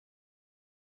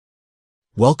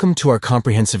Welcome to our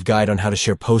comprehensive guide on how to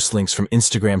share post links from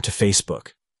Instagram to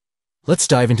Facebook. Let's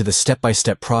dive into the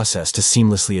step-by-step process to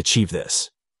seamlessly achieve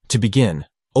this. To begin,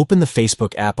 open the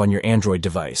Facebook app on your Android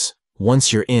device.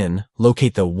 Once you're in,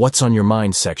 locate the What's on Your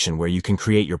Mind section where you can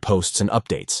create your posts and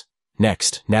updates.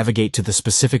 Next, navigate to the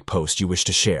specific post you wish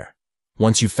to share.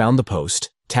 Once you've found the post,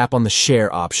 tap on the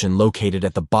Share option located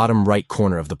at the bottom right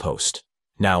corner of the post.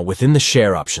 Now, within the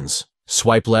Share options,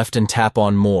 swipe left and tap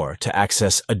on More to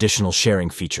access additional sharing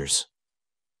features.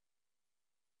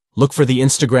 Look for the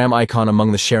Instagram icon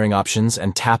among the sharing options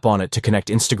and tap on it to connect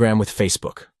Instagram with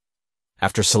Facebook.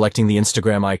 After selecting the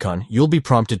Instagram icon, you'll be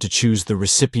prompted to choose the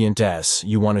recipient as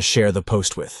you want to share the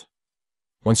post with.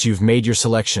 Once you've made your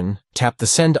selection, tap the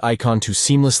Send icon to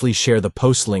seamlessly share the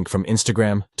post link from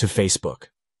Instagram to Facebook.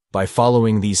 By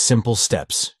following these simple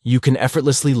steps, you can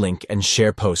effortlessly link and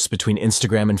share posts between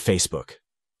Instagram and Facebook.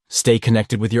 Stay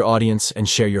connected with your audience and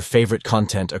share your favorite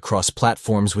content across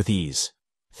platforms with ease.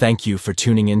 Thank you for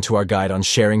tuning in to our guide on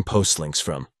sharing post links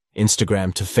from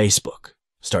Instagram to Facebook.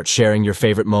 Start sharing your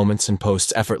favorite moments and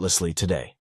posts effortlessly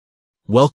today. Welcome